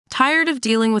Tired of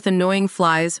dealing with annoying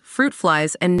flies, fruit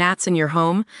flies, and gnats in your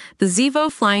home? The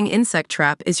Zevo Flying Insect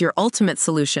Trap is your ultimate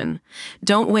solution.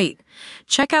 Don't wait.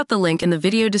 Check out the link in the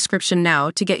video description now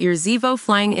to get your Zevo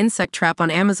Flying Insect Trap on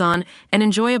Amazon and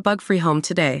enjoy a bug-free home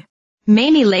today.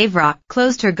 Mamie Laverock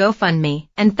closed her GoFundMe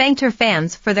and thanked her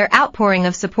fans for their outpouring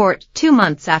of support 2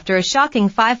 months after a shocking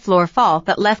 5-floor fall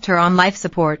that left her on life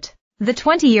support. The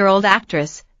 20-year-old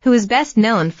actress, who is best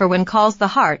known for When Calls the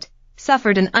Heart,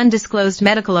 suffered an undisclosed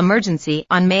medical emergency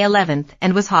on May 11th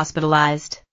and was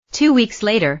hospitalized. 2 weeks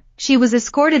later, she was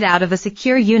escorted out of a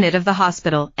secure unit of the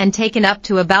hospital and taken up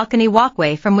to a balcony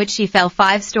walkway from which she fell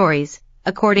 5 stories,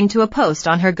 according to a post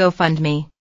on her GoFundMe.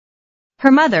 Her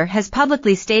mother has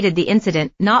publicly stated the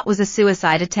incident was a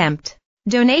suicide attempt.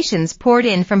 Donations poured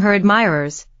in from her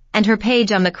admirers, and her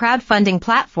page on the crowdfunding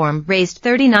platform raised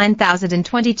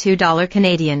 $39,022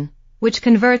 Canadian, which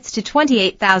converts to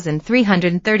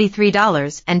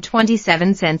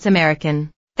 $28,333.27 American.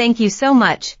 Thank you so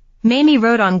much, Mamie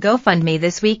wrote on GoFundMe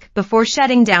this week before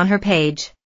shutting down her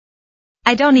page.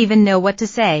 I don't even know what to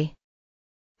say.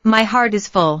 My heart is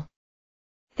full.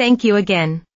 Thank you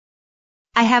again.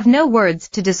 I have no words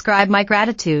to describe my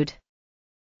gratitude.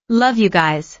 Love you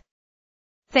guys.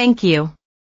 Thank you.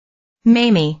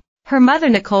 Mamie. Her mother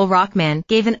Nicole Rockman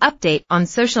gave an update on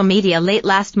social media late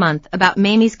last month about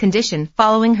Mamie's condition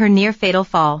following her near-fatal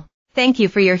fall. Thank you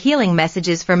for your healing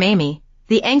messages for Mamie,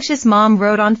 the anxious mom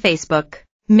wrote on Facebook.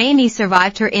 Mamie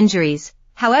survived her injuries,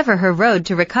 however her road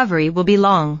to recovery will be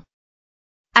long.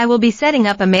 I will be setting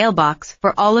up a mailbox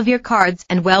for all of your cards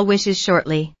and well wishes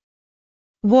shortly.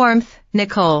 Warmth,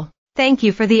 Nicole. Thank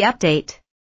you for the update.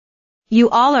 You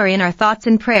all are in our thoughts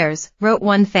and prayers, wrote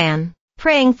one fan.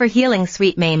 Praying for healing,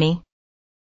 sweet Mamie.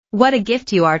 What a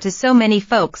gift you are to so many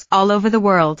folks all over the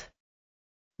world.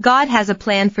 God has a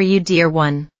plan for you, dear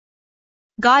one.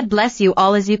 God bless you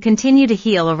all as you continue to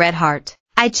heal a red heart.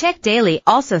 I check daily.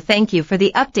 Also thank you for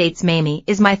the updates. Mamie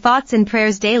is my thoughts and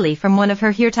prayers daily from one of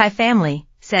her Hirtai family,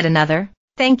 said another.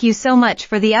 Thank you so much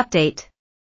for the update.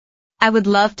 I would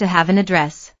love to have an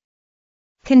address.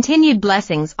 Continued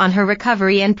blessings on her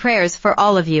recovery and prayers for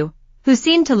all of you, who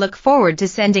seem to look forward to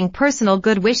sending personal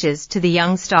good wishes to the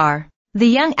young star. The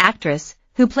young actress,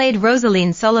 who played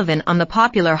Rosaline Sullivan on the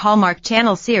popular Hallmark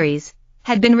Channel series,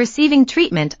 had been receiving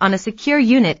treatment on a secure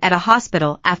unit at a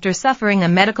hospital after suffering a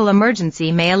medical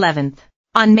emergency May 11th.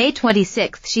 On May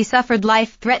 26th she suffered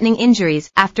life-threatening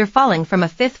injuries after falling from a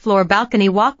 5th-floor balcony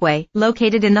walkway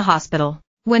located in the hospital.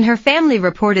 When her family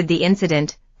reported the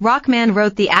incident, Rockman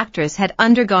wrote the actress had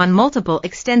undergone multiple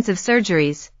extensive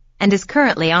surgeries and is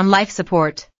currently on life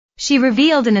support. She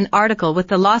revealed in an article with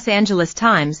the Los Angeles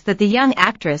Times that the young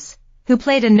actress, who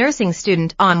played a nursing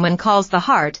student on When Calls the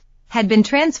Heart, had been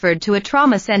transferred to a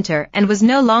trauma center and was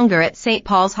no longer at St.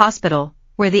 Paul's Hospital,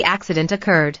 where the accident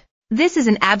occurred. This is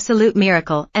an absolute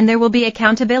miracle and there will be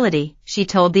accountability, she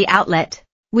told the outlet.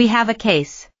 We have a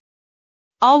case.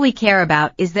 All we care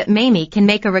about is that Mamie can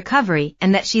make a recovery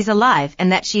and that she's alive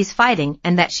and that she's fighting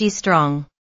and that she's strong.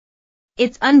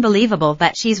 It's unbelievable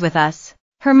that she's with us.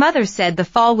 Her mother said the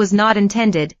fall was not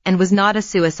intended and was not a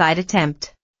suicide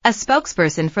attempt. A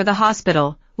spokesperson for the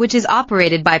hospital, which is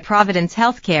operated by Providence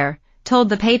Healthcare, told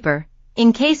the paper,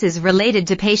 in cases related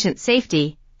to patient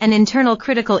safety, an internal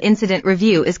critical incident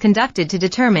review is conducted to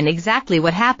determine exactly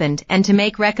what happened and to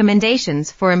make recommendations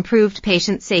for improved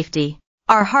patient safety.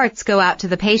 Our hearts go out to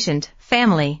the patient,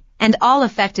 family, and all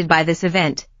affected by this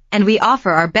event, and we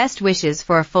offer our best wishes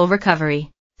for a full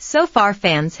recovery. So far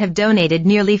fans have donated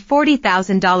nearly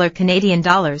 $40,000 Canadian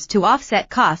dollars to offset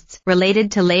costs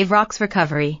related to Laverock's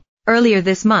recovery. Earlier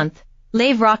this month,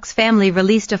 Laverock's family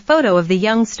released a photo of the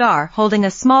young star holding a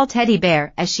small teddy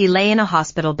bear as she lay in a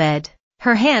hospital bed.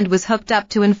 Her hand was hooked up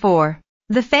to N4.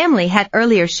 The family had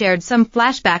earlier shared some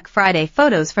Flashback Friday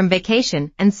photos from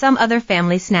vacation and some other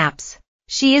family snaps.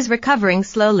 She is recovering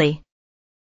slowly.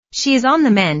 She is on the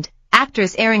mend,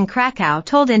 actress Erin Krakow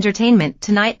told Entertainment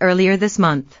Tonight earlier this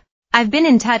month. I've been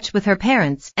in touch with her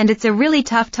parents and it's a really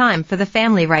tough time for the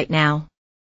family right now.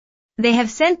 They have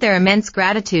sent their immense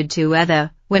gratitude to the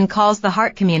When Calls the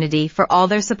Heart community for all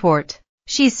their support.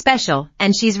 She's special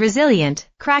and she's resilient,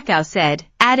 Krakow said,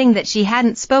 adding that she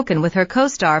hadn't spoken with her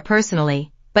co-star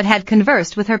personally, but had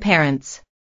conversed with her parents.